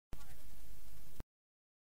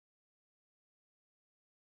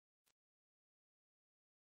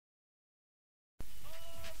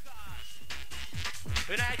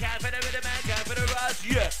And I can't for the rhythm, I can't for the rush,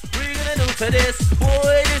 yeah. What you gonna do to this?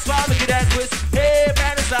 Boy, this one we get that twist. Hey,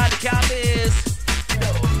 man, inside the campus.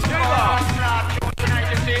 Here we go.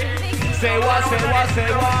 Say what, say what,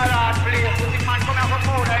 say what?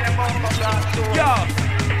 Yo.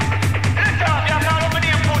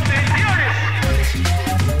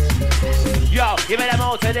 Yo, you better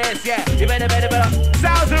move to this, yeah. You better.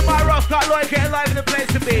 Sounds of my Ruffcut, Lloyd getting live in the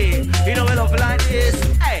place to be. You know we love like this.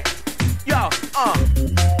 Hey, yo,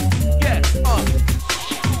 yeah,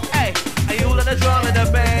 Hey, are you on the drum and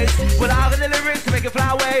the bass? Well, I'm the lyrics to make it fly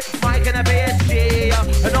away. Mike and a PSG,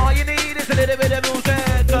 and all you need is a little bit of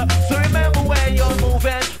music. So remember when you're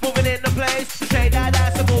moving in the place. Shake that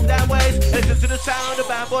ass and move that waist. Listen to the sound of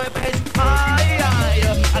bad boy bass.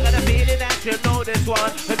 I got a feeling that you know this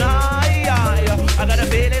one. And I got a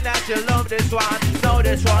feeling that you love this one. Know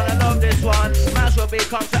this one, I love this one. Maxwell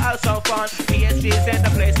comes to have some fun. PSG's in the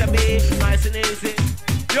place to be. Nice and easy.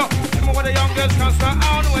 Yo, remember when the young girls can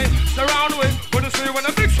surround with. When you see when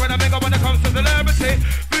the mix, when I make up when it comes to celebrity.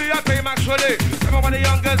 VIP Maxwell. Remember when the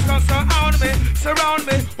young girls can surround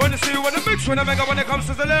me. When you see when the mix, when I make up when it comes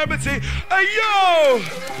to celebrity. Hey yo,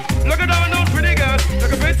 look at them those pretty girls,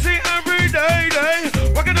 look at pretty every day.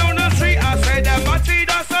 Walking down the street, I say that my tea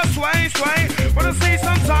does a sway. Wanna see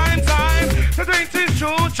some time, the drink is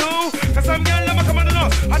true. Cause some girl never come on the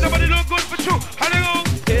nose, and nobody look good for you. How they go?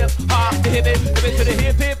 Hip hop, the hip to the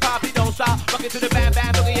hip hop, you don't stop. Boogie to the bam,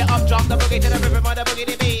 boogie you up, jump the boogie to the rhythm, the boogie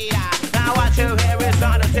to beat. Now watch your hair is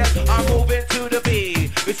on the tip, I'm moving to the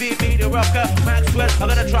beat. You see me, the Ruffcut, Maxwell, I'm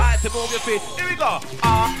gonna try to move your feet. Here we go,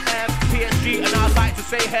 PSG, and I'd like to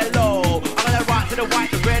say hello. I'm gonna rock to the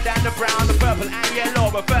white, the red and the brown, the purple and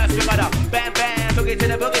yellow. But first you gotta bam, boogie to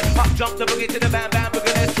the boogie, up, jump the boogie to the bam,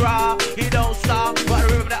 boogie, let's drop. You don't stop, but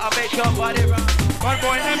the rhythm that'll make your body rock. Bad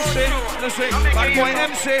boy MC, let's sing. Bad boy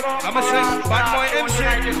MC, I'ma sing. Bad boy MC,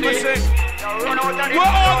 I'ma sing. We're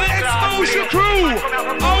all the exposure crew.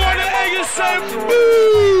 I wanna hear you say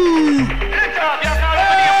boo.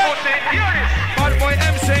 Bad boy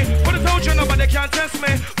MC, for the told you nobody can test me.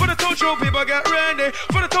 For the told you people get ready.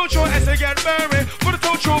 For the told you essay get buried. For the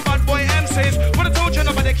told you bad boy MCs. For the told you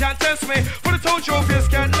nobody can test me. For the told you face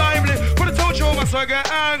get lively. For the told you must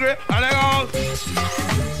get angry. And I go.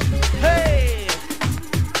 Hey.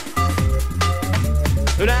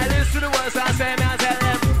 When I listen to the words I say, man, I tell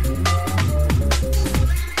them.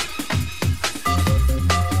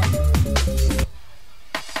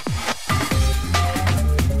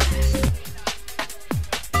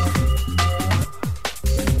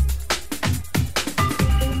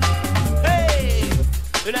 Hey,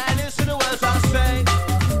 when I listen to the words I say,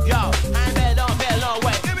 yo, and they don't feel no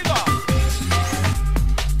way. Here we go.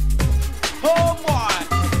 Oh boy,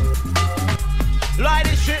 light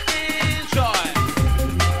this shit.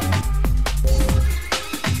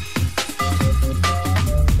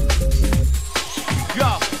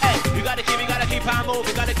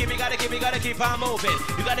 You gotta keep on moving.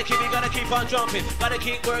 You gotta keep on jumping. Gotta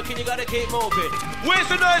keep working, you gotta keep moving. Where's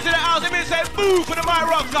the noise in the house? Let me say boo for the my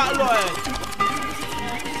Ruffcut, Lloyd.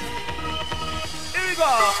 Here we go.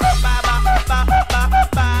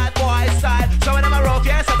 Bad boy style. Some of them are rough,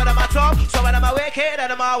 yeah, some of them are tough. Some of them are wicked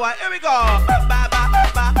and them are white. Here we go.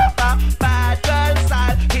 Bad girl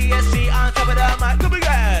style. PSG on top of them, man. Come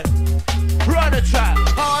again. Run the track,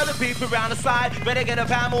 all the people around the side. Better get a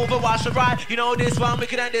van move and watch the ride. You know this one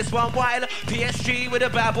wicked and this one wild. PSG with a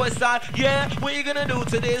bad boy style. Yeah, what you gonna do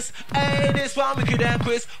to this? Hey, this one wicked and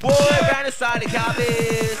Chris. Boy, around the side of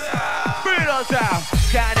cabins. Bring it on down.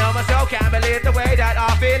 Can't help myself, can't believe the way that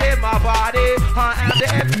I feel in my body. I am the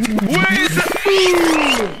end. Where is it?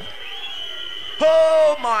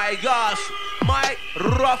 Oh my gosh, my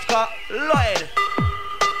Ruffcut Lloyd.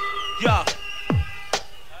 Yeah.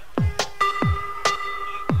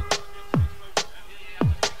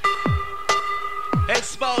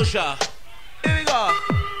 Exposure. Here we go.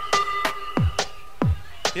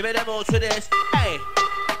 You better move to this. Hey.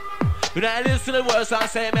 When I listen to the words I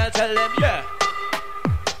say, man, tell them, yeah.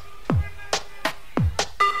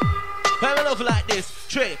 Have a love like this.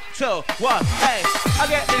 3, 2, 1, hey. I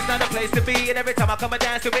get this not a place to be, and every time I come and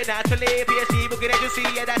dance to it naturally. PSG, boogie that you see,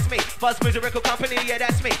 yeah, that's me. First music record company, yeah,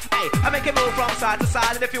 that's me. Hey, I make it move from side to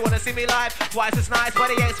side, and if you wanna see me live, twice as nice.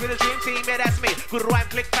 But yes, with a dream team, yeah, that's me. Good rhyme,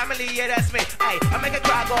 click family, yeah, that's me. Hey, I make a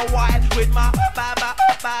crowd go wild with my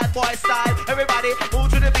bad boy style. Everybody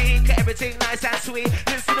move to the beat, get everything nice and sweet.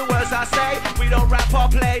 Listen to the words I say, we don't rap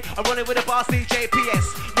or play. I'm running with the boss DJ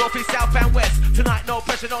PS, north, east, south and west. Tonight, no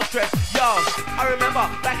pressure, no stress. Yo, I remember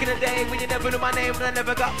back in the day when you never knew my name and I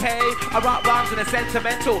never got paid. I rock rhymes and a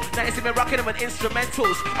sentimental. Now you see me rocking them with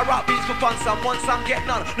instrumentals. I rock beats for fun, some want, some get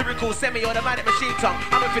none. Lyrical, semi-automatic machine tongue.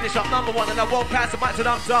 I'ma finish up number one and I won't pass the mic till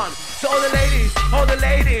I'm done. So all the ladies, all the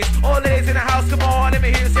ladies, all the ladies in the house, come on, let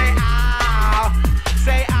me hear you say ow,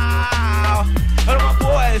 say ow. All of my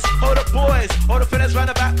boys, all the boys, all the fellas round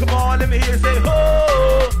the back, come on, let me hear you say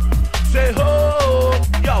ho. Say ho,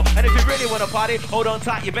 yo, and if you really wanna party, hold on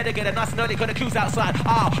tight, you better get a nice and early, gonna cruise outside.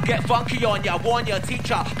 Get funky on ya, warn your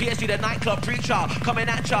teacher, PSG the nightclub preacher, coming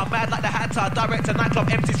at ya, mad like the Hatter, director, nightclub,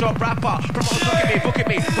 MC strong rapper, promoters booking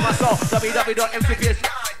me, for my soul, www.mcps.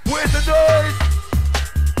 Where's the noise?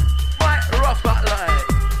 My Ruffcut line,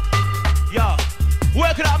 yo,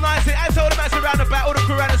 work it up nicely, I told the mess around the back, all the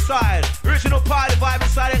crew around the side, original party vibe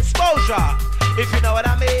inside exposure, if you know what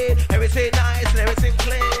I mean, everything nice and everything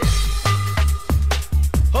clean.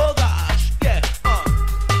 Oh gosh, yeah,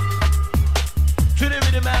 To the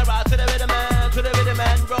rhythm man, right, to the rhythm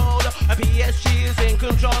man, roll. And PSG is in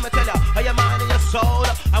control, I tell ya, how your mind and your soul.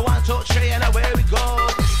 I want to show you now where we go.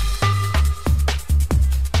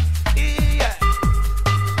 Yeah.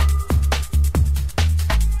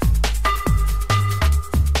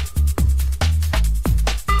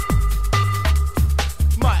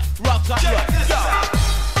 My rock up, yeah.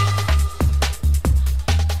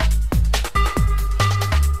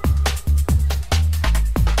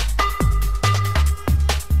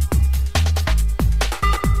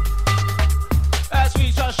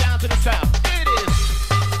 To the sound, it is.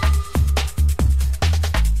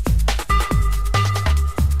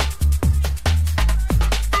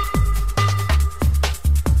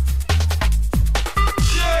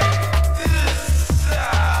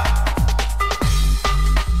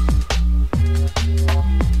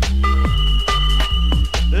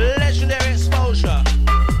 Legendary exposure.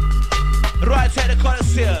 Right at the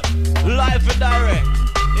Coliseum, live and direct.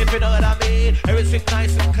 If you know what I mean, everything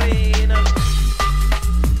nice and clean.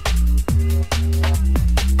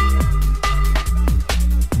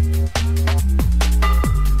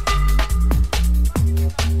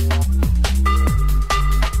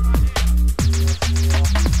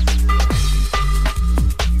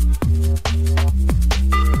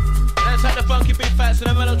 And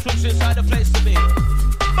the mellow troops inside the place to be.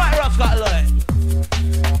 My Ruffcut Lloyd.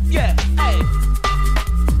 Yeah, hey.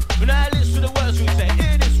 When I listen to the words we say,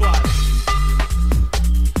 hear this one.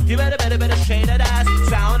 You better shade that ass.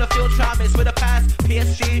 Sound of your charm is with the past.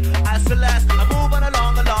 PSG, as the last. I move on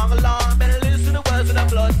along. Better listen to the words of the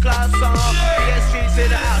blood class song. PSG's in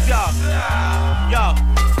the house, yo.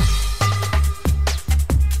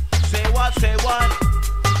 Say what, say what.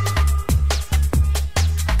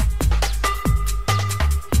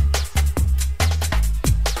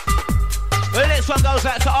 Well, the next one goes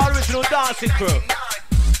out to our original dancing crew.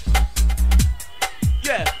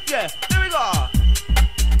 Yeah, here we go.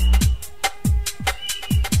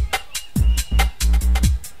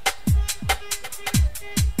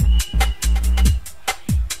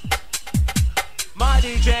 My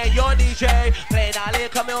DJ, your DJ, play that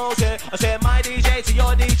liquor music. I say my DJ to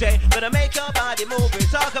your DJ, gonna make your body move. We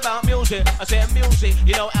talk about music. I say music,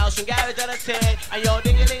 you know, house and garage and a thing, and your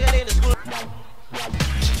ding-a-ling-a-ling is good.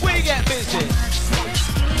 We get busy.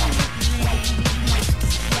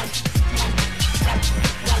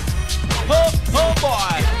 Oh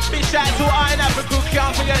boy, big shout to Ayia and Africa,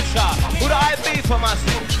 can't forget ya. Who the IB for my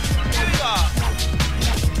thing? Here we go.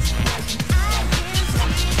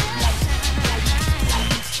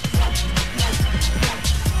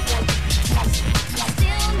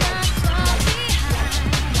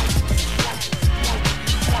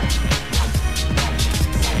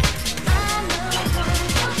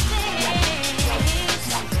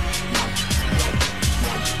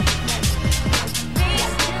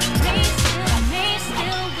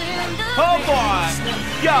 Oh boy,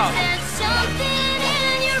 yo. There's something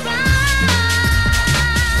in your eyes,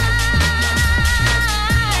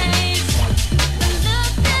 a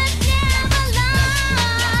look that never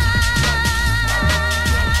lies.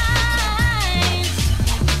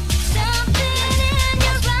 Something in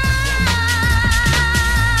your eyes.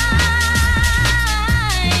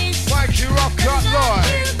 Mikey Ruffcut,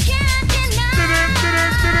 Lloyd.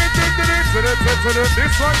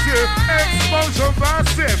 This one's here, Exposure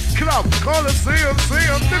Massive Club, Coliseum,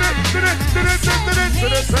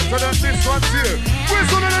 This one's here.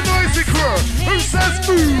 Where's one of the noisy crew? Who says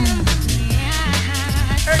boo?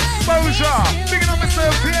 Exposure, picking up Mr.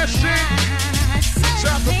 PSG.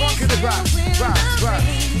 Shout out to Funk in the back.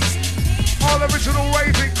 All original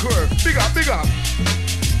raving crew. Big up.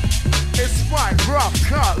 It's Mike,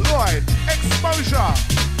 Ruffcut, Lloyd, Exposure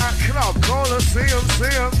at Club Coliseum.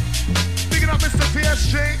 Picking up Mr.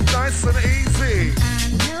 PSG, nice and easy.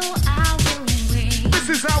 This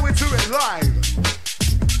is how we do it live.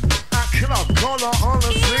 At Club Collar on the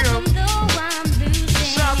Museum.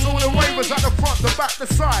 Shout out to all the wavers at the front, the back, the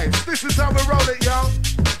sides. This is how we roll it, yo.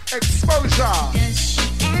 Exposure.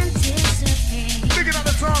 Picking up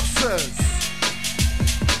the dancers.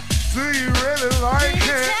 Do you really like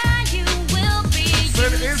it?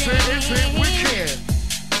 Said, is it wicked?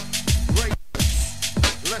 Great.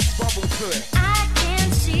 Let's bubble to it. I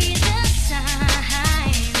can see the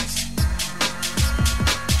signs.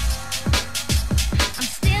 I'm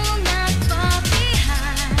still not far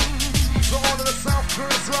behind. So all of the South crew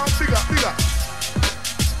as well, big up, big up.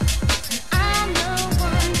 I'm the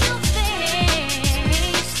one you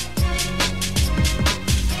face.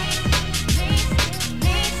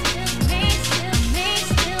 May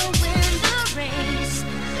still win the race.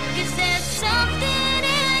 'Cause there's something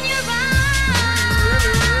in your eyes.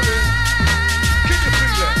 Can you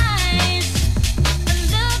feel it? A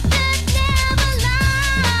look that never lies.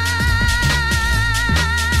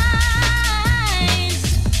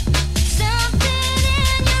 Something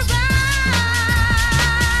in your eyes.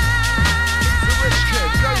 The rich kid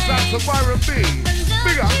goes out to Byron B.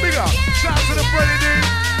 Big up, big up. Shout out to the Brady dude.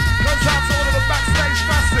 Goes out to all of the backstage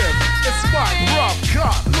massive. It's Mike,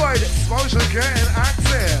 Ruffcut, Lloyd, Exposure getting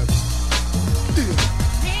active.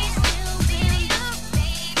 May still win the race.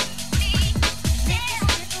 May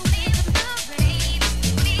still win the race.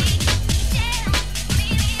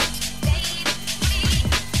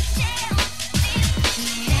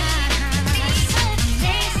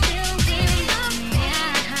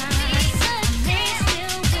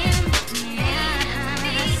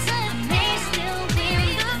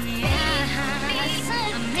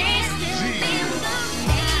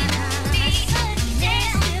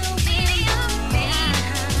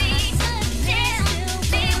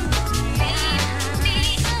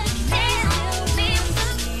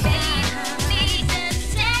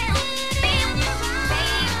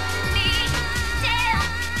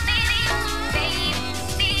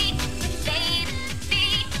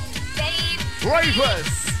 Ravers.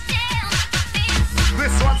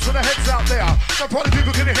 This one's for the heads out there. Now probably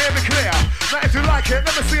people can hear me clear. Now if you like it,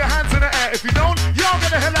 let me see your hands in the air. If you don't, y'all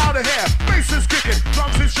get the hell out of here. Bass is kicking,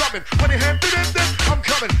 drums is drumming. When you hear did, I'm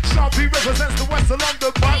coming. Sharky represents the west of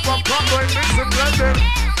London. Bike from Conway, mix and blending.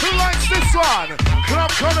 Who likes this one?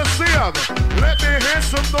 Club Coliseum. Let me hear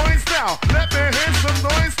some noise now. Let me hear some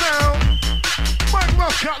noise now. Mike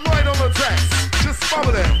Ruffcut, Lloyd on the text. Just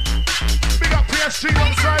bubbling. Big up PSG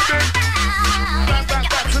alongside me.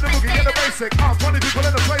 Back to the boogie, get the basic. 20 people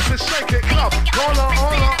in the place to shake it. Club, all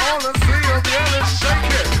and see them, yeah, let's shake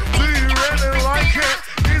it. Do you really like it?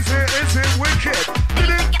 Is it wicked?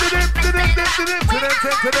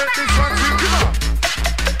 This one too, come on.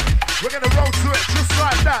 We're gonna roll to it just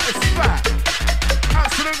like that, it's fat.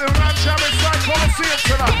 Absolutely right, Challenge Side Coliseum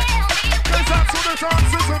tonight. Goes out to the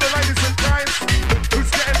dancers, all the ladies and guys. Who's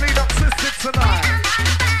getting lead up sisters tonight?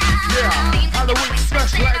 Yeah, Halloween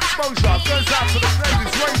special exposure. Goes out to the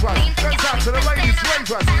ladies ravers. Goes out to the ladies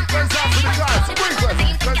ravers. Goes out to the guys ravers.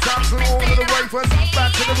 Goes out to all of the ravers.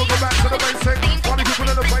 Back to the booger, back to the basic. 20 people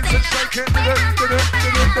in the place and shake it.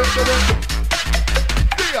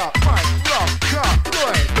 Yeah, Mike, Ruffcut,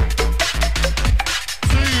 Lloyd.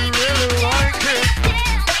 Do you really like it?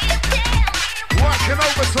 Working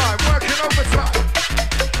overtime, working overtime.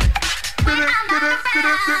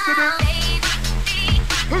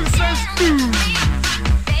 Who says ooh?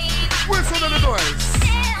 Whistle in the noise.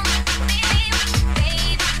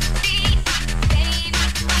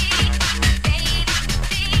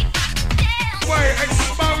 Wait,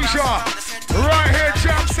 exposure. Right here,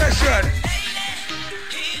 jam session.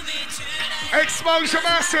 Exposure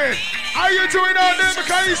massive. How you doing out there?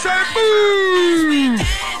 Can you say boo?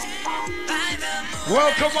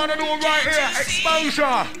 Welcome one and all right here.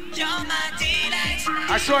 Exposure.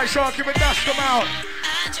 That's right, Sharky, but dash them out.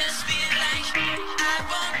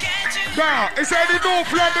 Now, is there any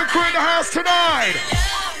North London crew in the house tonight?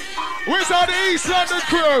 Where's all the East London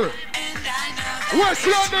crew? West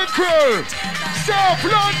London crew? South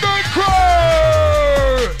London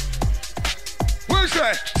crew? Where's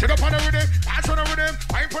that? Sit up on the rhythm, dance on the rhythm,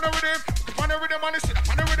 I ain't on the rhythm, up on the rhythm, and sit up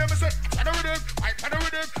on the rhythm, and say, on the rhythm, I ain't on the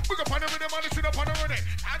rhythm, big up on the rhythm, and sit up on the rhythm,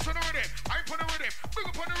 dance on the rhythm, I ain't on the rhythm, big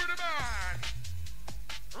up on the rhythm, man.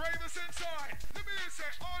 Ravers inside, the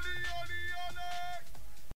music, Ollie, Ollie, Ollie.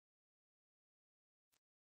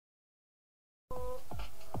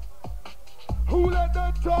 Who let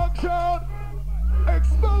the dogs out?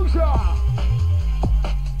 Exposure.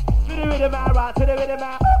 To the rhythm, right, to the rhythm,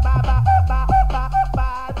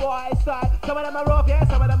 boy style. Some of them are rough, yeah,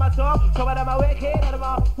 some of them are tough, some of them are wicked, and them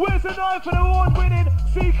are. Where's the noise for the award-winning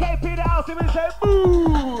CKP the house? Even say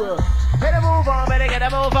boo. Better move on, better get a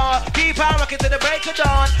move on. Keep on rocking to the break of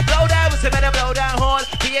dawn. Blow down with some better blow down horn.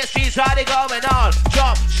 PSG's already going on.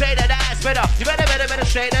 Drop, straight to the ass, better. You better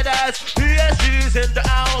straight to the ass. PSG's in the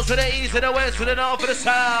house, to the east, to the west, to the north, to the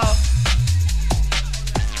south.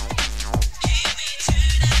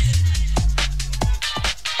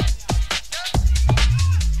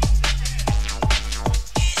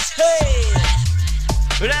 Hey!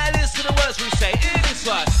 When I listen to the words we say, in this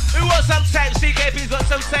one, we want some tape, CKP's got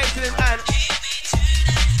some tapes in his hand.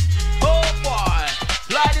 Oh boy,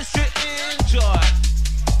 like this to enjoy.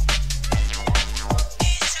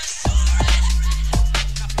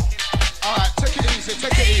 Alright, take it easy,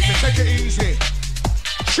 take it easy, take it easy.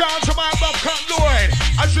 Shout out to my Ruffcut Lloyd.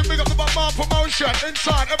 I should big up the Bob Man promotion,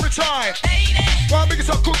 inside every time. Well, big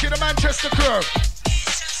up Cookie, the Manchester crew.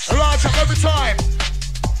 Large up every time.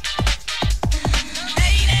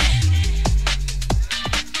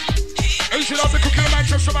 You should have the Cookie, the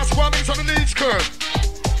Manchester, my squad meets on the Leeds crew.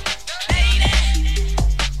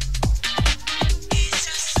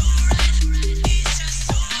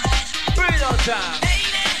 Bring it on time.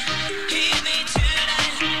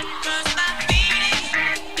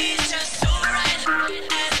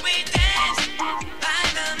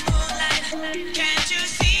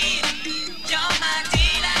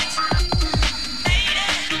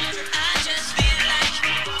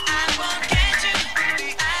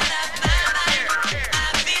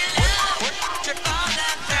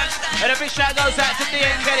 And a big shout goes out to D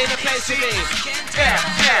and Kelly in the place to be. Yeah,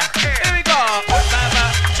 yeah. Here we go. Mama,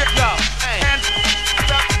 go. Hey. Hands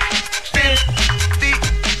up in the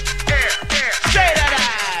air. Say that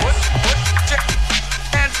ass.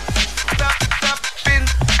 Hands up in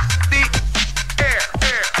the air.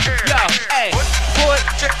 Yo, hey. Put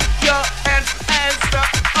your hands up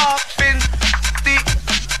in the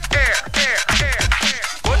air.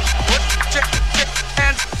 Put your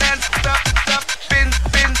hands up in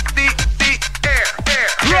the air.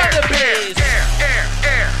 Run the bass.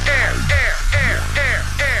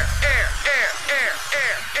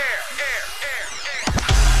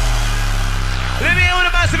 Let me hear what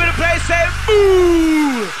the massive in the place say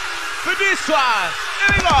boo for this one.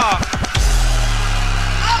 Here we go.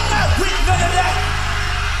 I'm not with none of that.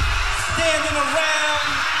 Standing around,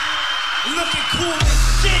 looking cool as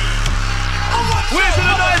shit. Where's the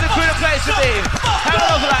noise and the place to be? Have it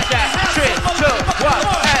over like that. 3, 2, 1,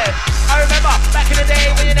 hey. I remember back in the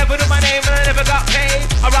day when you never knew my name and I never got paid.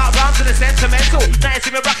 I rock rhymes to the sentimental. Now you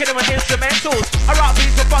see me rocking them with instrumentals. I rock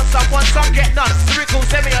beats for fun stuff, one song get none. Lyrical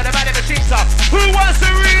semi on the man in the machine stuff. Who wants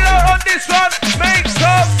to reload on this one? Make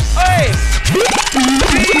some, hey.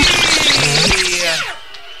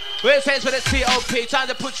 Where it says for the TOP,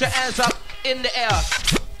 time to put your hands up in the air.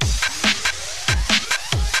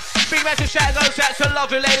 Big massive shout goes out to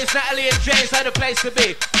lovely ladies Natalie and James, how the place to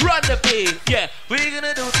be. Run the beat, yeah. What you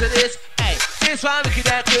gonna do to this? Hey, this one we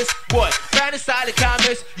can Chris, boy. Round inside the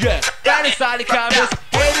cameras, yeah. Round inside the cameras.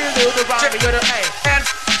 Hey, you do the rhyme, you're the A. And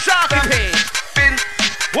Sharky P.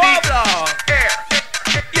 Wobbler.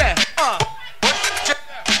 Yeah,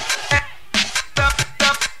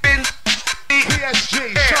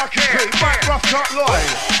 PSG, Sharky P, Mike Ruffcut Lloyd,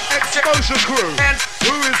 Exposure Crew.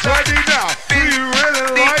 Who is ready now? Do you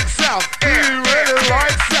really like South? Do you really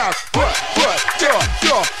like South? Put your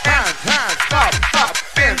hands up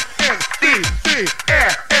in the air.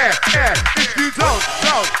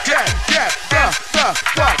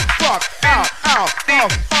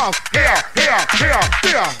 If you don't get the fuck out of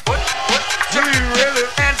here. Do you really?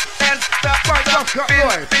 Mike Ruffcut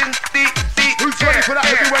Lloyd. Who's ready for that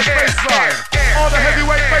heavyweight bassline? All the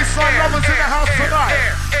heavyweight bassline lovers in the house tonight.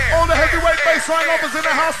 All the heavyweight bassline lovers in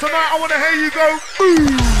the house tonight. I want to hear you go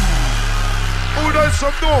boom. All those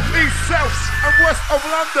from north, east, south, and west of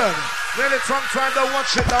London. Nearly tongue-tied, don't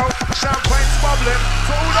watch it though. Champagne's bubbling.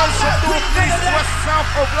 So all those from north, east, west,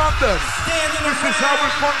 south of London. This is how we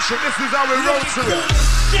function. This is how we roll to it.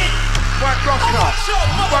 Mike Ruffcut,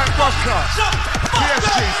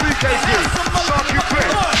 PSG, CKP, Sharky P.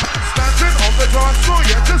 Standing on the dance floor,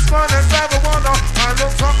 yeah, just fun and marijuana. I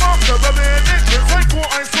looked up after the minute, just like what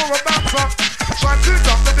I saw a bouncer. Trying to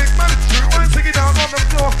dump the big man, threw my ticket down on the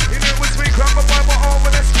floor. He knew it was me, grabbed my Bible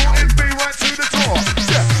over, escorted me right to the door.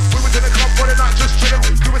 Yeah, we was in the club for the night, just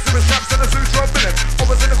chilling. Doing some straps and a suit for a minute. I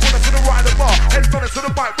was in the corner to the right of the bar, head running to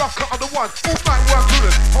the mic, Ruffcut on the one. All night work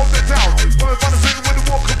good, hold it down. Going on the city when we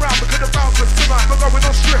walk around, because the bouncers tonight, we're going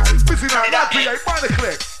on strip. Busy night, like PA, find a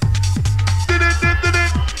click. Did it.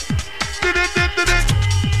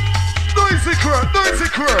 Noisy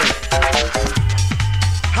crew.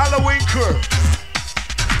 crew.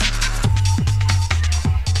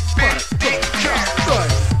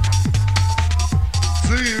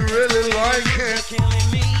 Do you really like it?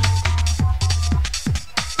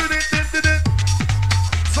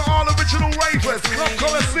 So all original ravers, Club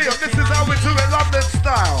Coliseum, this is how we do it London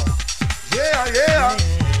style. Yeah, yeah.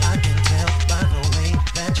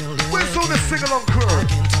 Where's all the sing-along crew?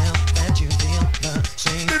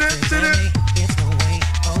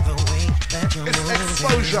 It's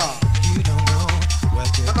exposure.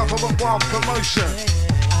 Enough of a wild promotion.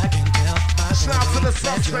 Shout out to the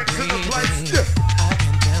suspects in the place. Yeah.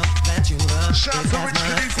 Shout out to Rich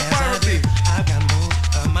Denise and Barody.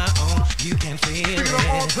 Big up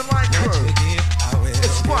all tonight crew.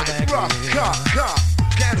 It's Spike, rock, car.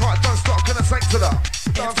 Getting hot, don't stop, gonna sing to the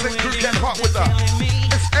dancing crew, get hot with the.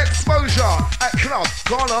 It's exposure at Club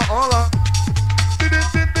Holla.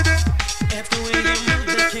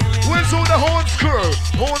 Where's all the horns crew?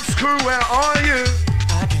 Horns crew, where are you?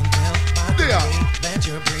 Yeah. I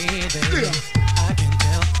can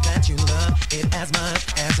tell that you love it as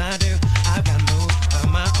much as I do. I've got moves of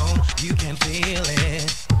my own, you can feel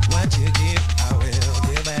it. What you give, I will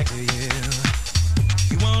give back to you.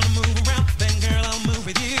 You wanna move around, then girl, I'll move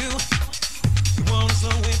with you. You wanna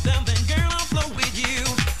slow it down, then girl, I'll flow with you.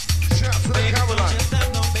 Shout out to the Caroline.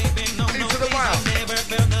 Into the mile. Never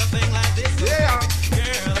felt nothing like this. Yeah.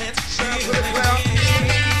 Girl, let's shout out to the crowd.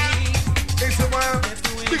 Into the mile.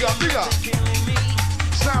 Big up.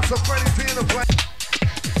 Shout out to Freddie T in the place.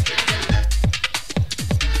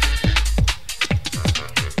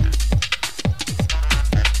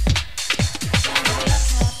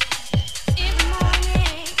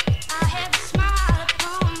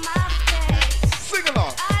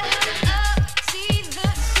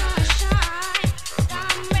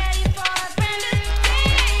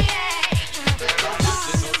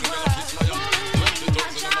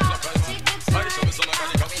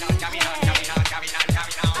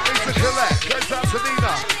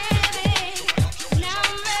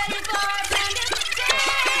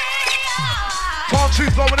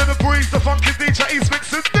 Blowing in the breeze, the funky DJ East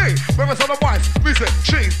mixing D. Brothers on the mics, music,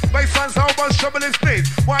 cheese, basslines, elbows, trouble his knees.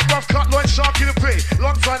 White Ruffcut, Lloyd, Sharky the P,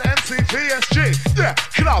 alongside MC, PSG. Yeah,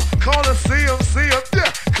 Club Coliseum, see 'em.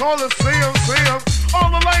 Yeah, Coliseum, see 'em. All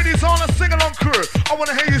the ladies on a sing-along crew. I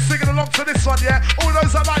wanna hear you singing along to this one, yeah. All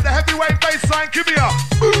those that like the heavyweight bassline, give me a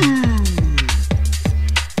boo.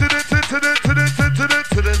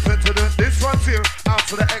 This one's here, out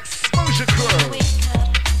to the exposure crew.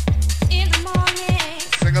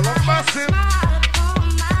 Sing along massive.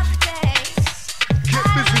 Get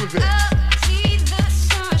busy with it.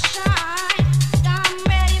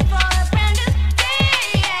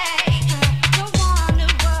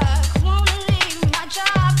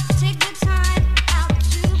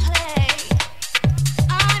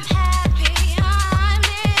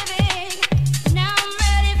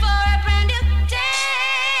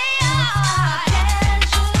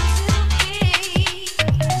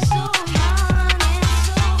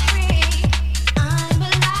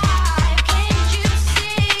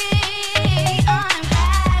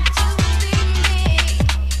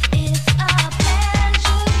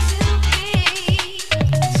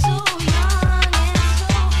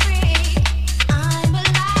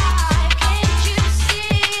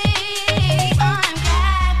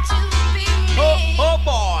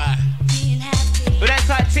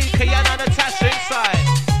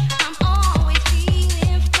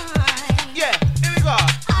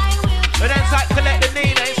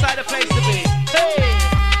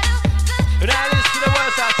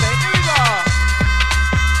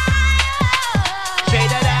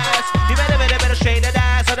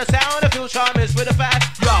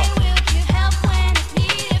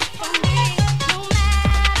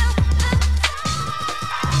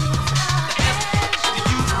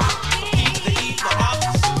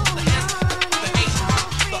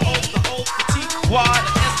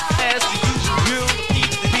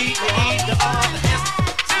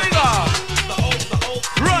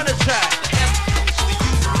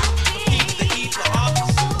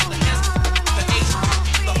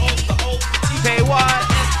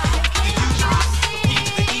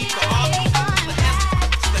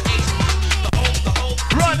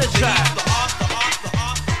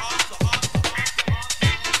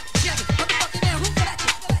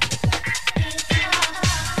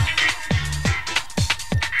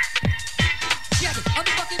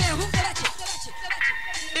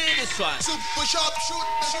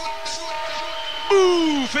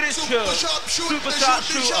 Ooh, finish shoot. Super sharp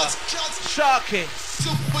shooter. Sharky.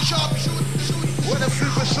 When a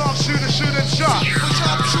super sharp shooter shooting shot.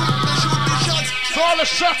 So all the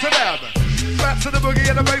shots of them. Back to the boogie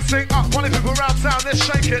and the bass thing up. Funny people around town, let's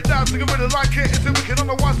shake it. Down to get rid of like it. Is it wicked on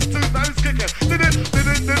the ones and twos? Now who's kicking?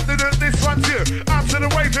 This one's you. Out to the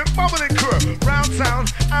raving, bubbling crew. Round town,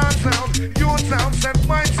 our town, your town, send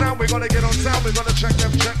my town. We're gonna get on town, we're gonna check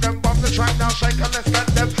them, bump the track now, shake and let's let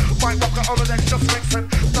them. Might rock it on the next, just makes sense.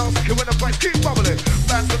 Now kill in the place, keep bubbling.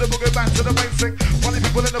 Back to the boogie, back to the main thing. Funny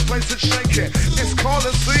people in the place that shake it. It's called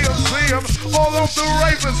and see them. All of the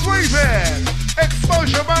ravens, raving.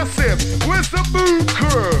 Exposure massive. Where's the boom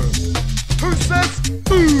crew? Who says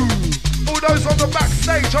boo? All those on the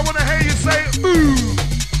backstage, I wanna hear you say boo.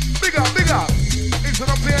 Big up, big up. Into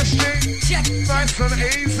the PSG. Check. Nice and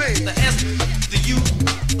easy. The S, the U,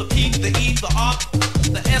 the P, the E, the R,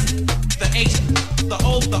 the S, the H, the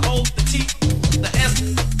O, the T, the S,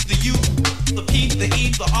 the U, the P, the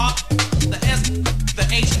E, the R, the S, the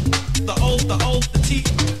H, the O, the T,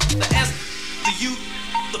 the S, the U,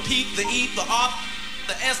 the P, the E, the R,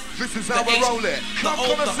 the S, This is the how we H, roll it. the Come O,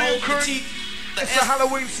 on, the see it, crew. O, the T, the It's S, a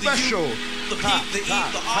Halloween the special. U, the P, the E,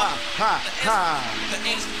 the R, the S, the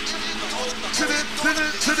H, the O, the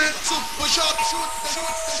Super sharp, shoot.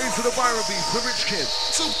 Into the viral beats, the rich kids.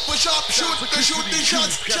 Super sharp, shoot. They shoot the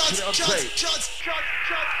shots.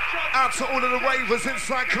 Out to all of the ravers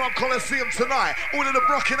inside Club Coliseum tonight. All of the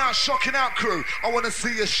rocking out, shocking out crew. I want to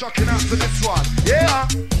see you shocking out to this one. Yeah.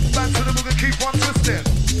 Back to the boogie, keep on twisting.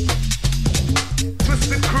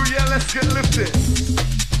 Twisting crew, yeah, let's get lifted.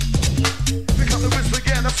 Pick up the wrist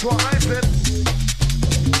again, that's what I said.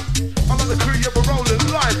 I'm on the crew, yeah, we're rolling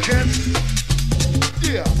live, kid.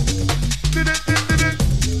 Yeah. Did it.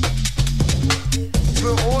 To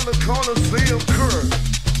all the Coliseum crew.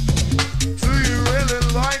 Do you really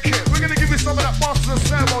like it? We're gonna give you some of that master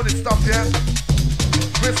ceremony stuff, yeah?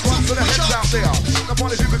 Wrist one to the heads out there. The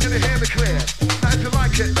one of you are gonna hear me clear. Now if you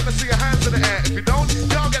like it, let me see your hands in the air. If you don't,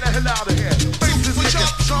 y'all get the hell out of here. Bass is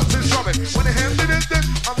kicking, drums is drumming. When the hand did it,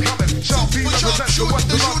 I'm coming. Sharky represents the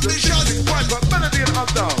West of London. Shooting bright, but melody and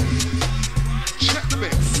unknown. Check the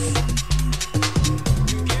mix.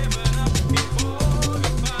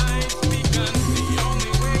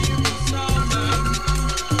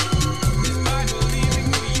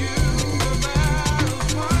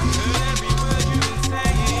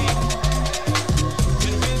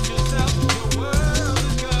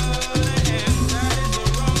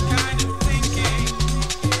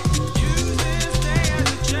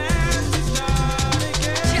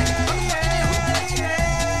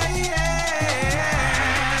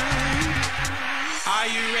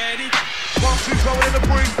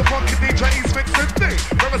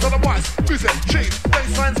 Music, cheese,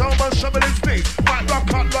 baselines, almost shoving his knees. Right,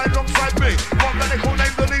 Ruffcut, right alongside me. One medical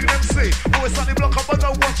name, the lead MC. Always slightly block up, but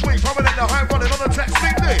no watch me. Prominent the high running on the text, me.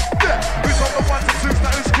 Yeah, who's on the 1 to 2s,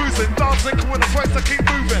 now who's cruising? Dancing, cool in the place to keep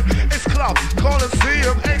moving. It's Club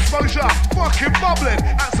Coliseum, exposure, fucking bubbling.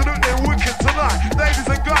 Absolutely wicked tonight. Ladies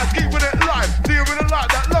and guys, keeping it live. Do you really like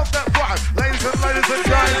that? Love that vibe. Ladies and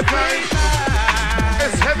guys, okay?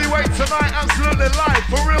 It's heavyweight tonight, absolutely live,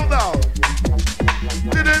 for real though.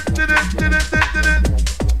 Did it.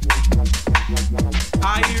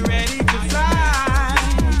 Are you ready to fly?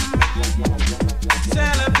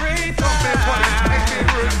 Celebrate life.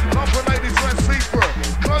 Love for ladies wear see-through.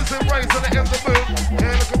 Closing rays on the end of the moon.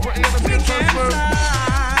 Yeah, looking pretty in the skin so smooth.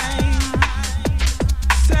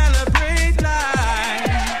 Celebrate life.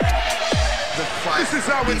 This is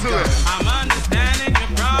how we do it. I'm understanding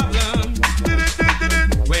your problem.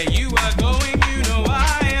 Where you are going, you know I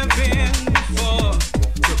have been before.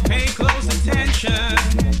 So pay close attention.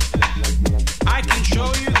 I can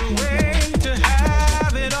show you the way to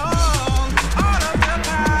have it all. All of the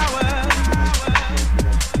power,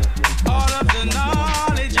 all of the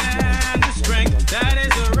knowledge and the strength. That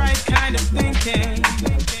is the right kind of thinking.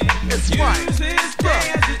 It's Use right. this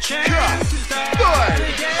day as a chance to start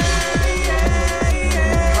again.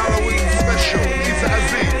 Halloween special. Isa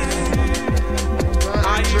Aziz.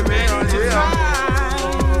 Are you ready to fly?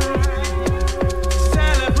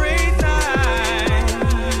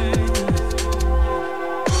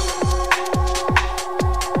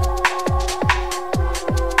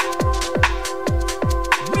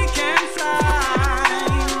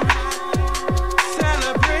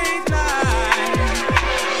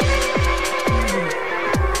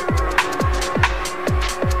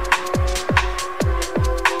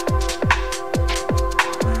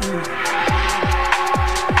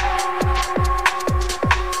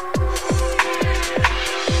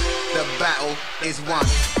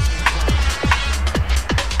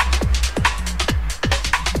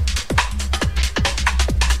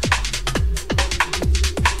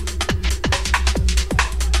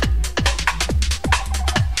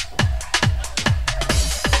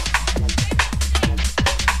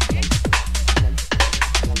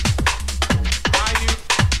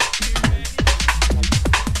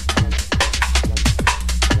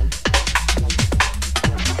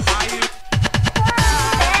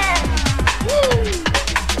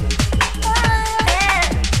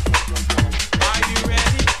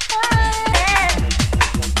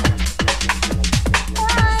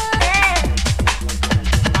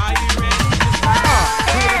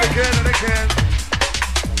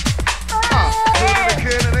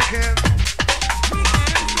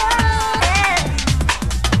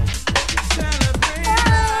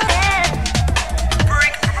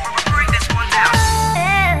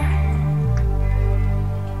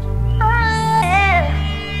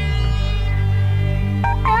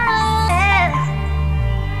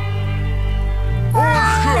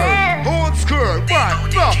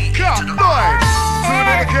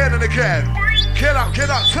 again. Get up,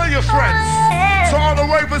 tell your friends. To all the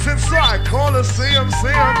ravers inside, call us, see 'em.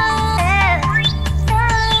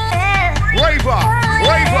 Raver.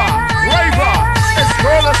 It's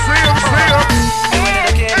call us, see 'em.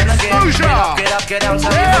 Exposure. Get up, get down,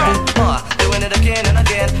 tell your friends. Doing it again and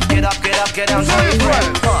again. Get up, get down, tell your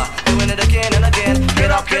friends. Doing it again and again.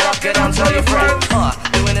 Get up, get down, tell your friends.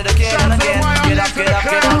 Doing it again and again. Get up, get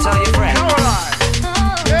down, tell your friends.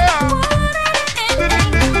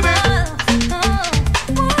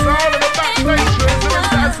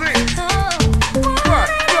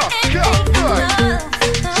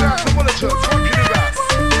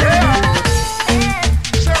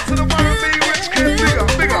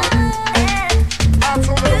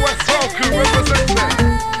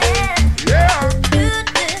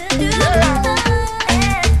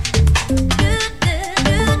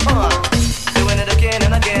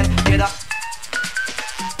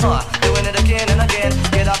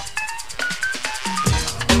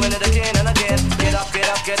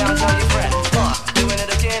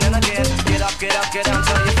 Get down,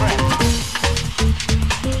 tell your friends.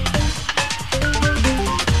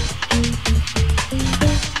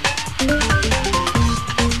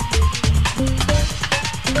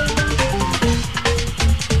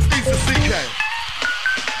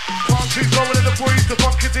 The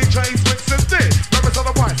funky DJs mixing this. Members on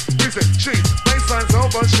the mic, music, cheese, basslines,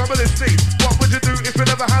 elbows, trouble is deep. What would you do if you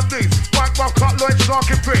never had these? White Ruffcut, Lloyd,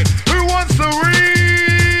 Sharky, Who wants to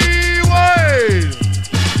rewind?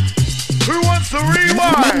 Who wants to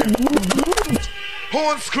rewind?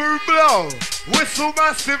 Horn screw blow, whistle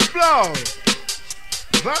massive blow.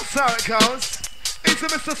 That's how it goes. It's a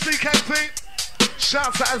Mr. CKP.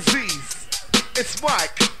 Shouts at Aziz. It's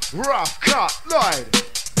Mike, Ruffcut, Lloyd.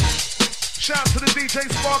 Shout to the DJ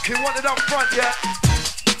Sparky, want it up front, yeah?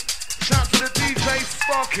 Shout to the DJ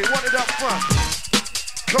Sparky, want it up front.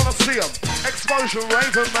 Coliseum, exposure,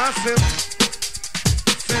 raven, massive.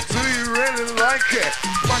 Said, do you really like it?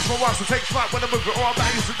 Watch my wife, so take flight when I move it. Or I'm not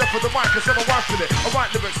using death for the mic, cause I'm a wife with it. I write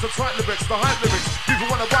lyrics, the tight lyrics, the hype lyrics. People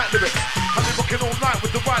wanna write lyrics. I've been rocking all night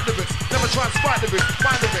with the right lyrics. Never try and spite lyrics,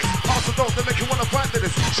 my lyrics. Pass the dope, they make you wanna fight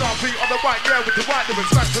lyrics. Sharky on the right, yeah, with the right lyrics.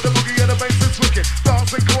 Back to the boogie and the bass is wicked.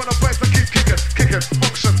 Dancing, go on a place to keep kicking.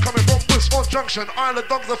 Function, coming from Bush or Junction. Island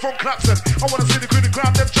dogs are from Clapton. I wanna see the crew to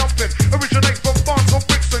grab them jumping. Originate from Barnes or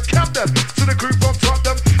Brixton, Camden. To the crew from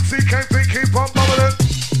Tottenham. CKP, keep on bubbling.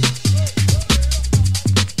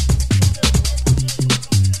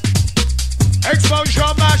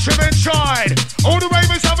 Exposure, massive inside. All the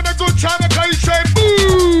ravers having a good time. Okay, say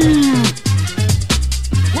boo.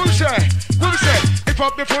 Who's that? If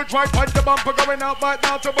up the foot right, punch the bumper going out right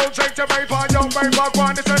now to both shake the vapor. Young raver,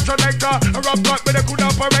 one is a selector. A Ruffcut with a good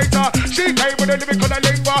operator. She came with a lyrical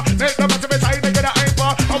lingua. Make the massive side and get a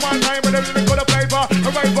hyper. A one time with a lyrical flavor. A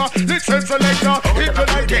raver, listen selector. If you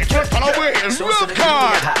like it, follow with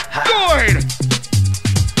Ruffcut, Lloyd.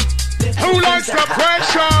 Who likes the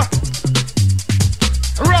pressure?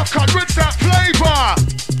 Ruffcut with that flavor.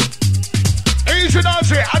 Easy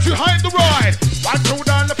does it as you hide the ride. One, two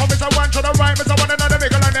down the pump is a one to the right. Miss a one another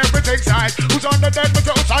nigga and everything side. Who's on the dead,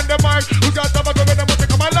 Mr. Who's on the mic? Who's got the mother with the music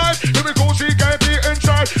of my life? Here we go, CKP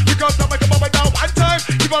inside. We got the mic above and down one time.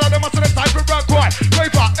 You follow the muscle and type of rock quiet.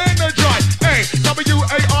 Raver, energize.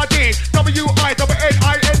 A-W-A-R-D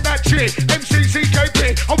W-I-N-N-I-N-G M-C-C-K-P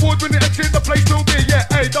Award-winning MC in the place to be. Yeah,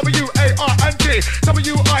 A-W-A-R-N-D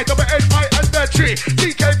W-I-N-N-I-N-G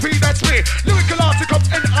CKP, that's me. Lyrical article of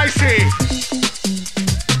N-I-C.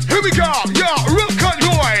 Here we go, yeah, Ruffcut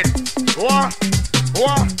Lloyd. What?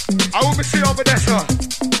 I will be see over there, sir.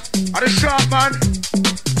 Are the sharp man?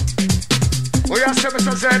 Oh, yeah,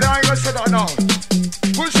 Mr. Z, I ain't gonna say that now.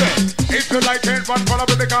 Who's it? If you like it, one follow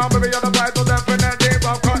with the car, baby, you're the vital, definitely.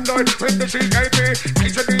 Ruffcut Lloyd with the CKP.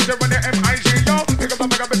 He's a DJ when the M-I-C, yo. Pick up the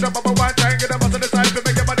mega bitch up over one time. Get them out of the side to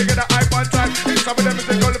make your money, get the hype one time. Some of them is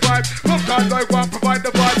the gold vibe. Ruffcut Lloyd won't provide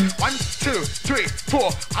the vibe. 1, 2, 3,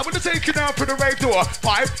 4. I want to take you now through the rave door.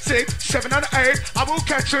 5, 6, 7, and 8. I will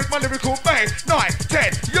catch you in my lyrical vein. 9,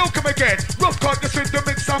 10. Yo, come again. Ruffcut, just with the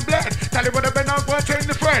mix and blend. Tell you what I've been on, what's in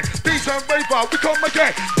the friend. Decent raver, we come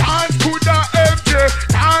again. Dance to the MJ.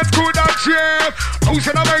 Dance to the jam. Who's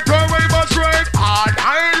gonna make the ravers red? All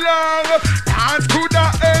night long. Dance to the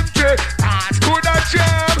MJ. Dance to the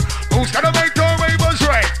jam. Who's gonna make the ravers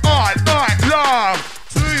red? All night long.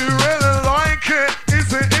 Do you really like it?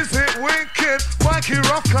 Is it wicked? Mikey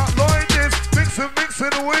Ruffcut, Lloyd is mixing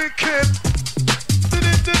wicked.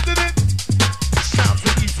 Shout to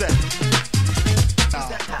Ibiza.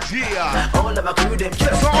 Yeah. So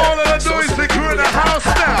all of the do is the crew in the house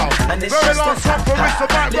now. Very last time for Mr.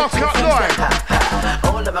 Mike Ruffcut, Lloyd.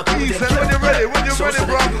 He said when you're ready,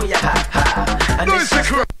 bro. Noise the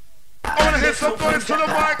crew. I wanna hear some noise to the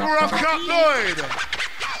mic, Ruffcut Lloyd.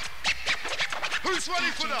 Who's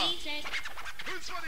ready for that? Who's ready?